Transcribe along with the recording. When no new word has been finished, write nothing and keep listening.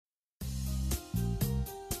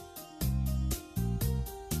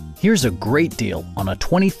Here's a great deal on a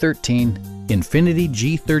 2013 Infiniti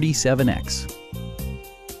G37x.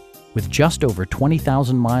 With just over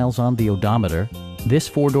 20,000 miles on the odometer, this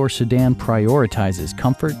four-door sedan prioritizes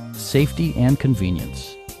comfort, safety, and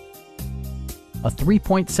convenience. A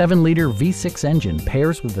 3.7-liter V6 engine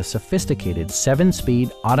pairs with a sophisticated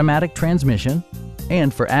 7-speed automatic transmission,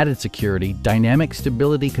 and for added security, dynamic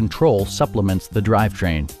stability control supplements the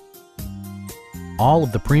drivetrain. All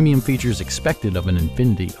of the premium features expected of an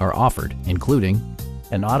Infiniti are offered, including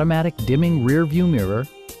an automatic dimming rear-view mirror,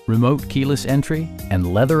 remote keyless entry,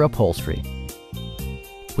 and leather upholstery.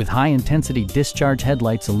 With high-intensity discharge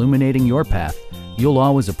headlights illuminating your path, you'll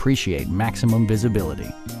always appreciate maximum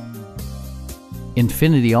visibility.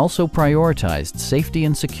 Infiniti also prioritized safety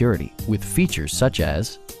and security with features such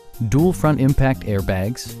as dual front impact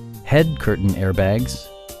airbags, head curtain airbags,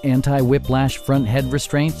 anti-whiplash front head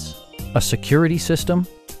restraints, a security system,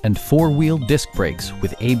 and four-wheel disc brakes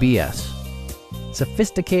with ABS.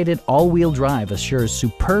 Sophisticated all-wheel drive assures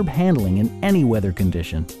superb handling in any weather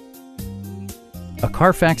condition. A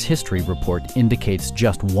Carfax history report indicates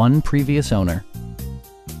just one previous owner.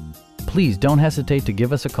 Please don't hesitate to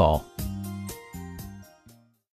give us a call.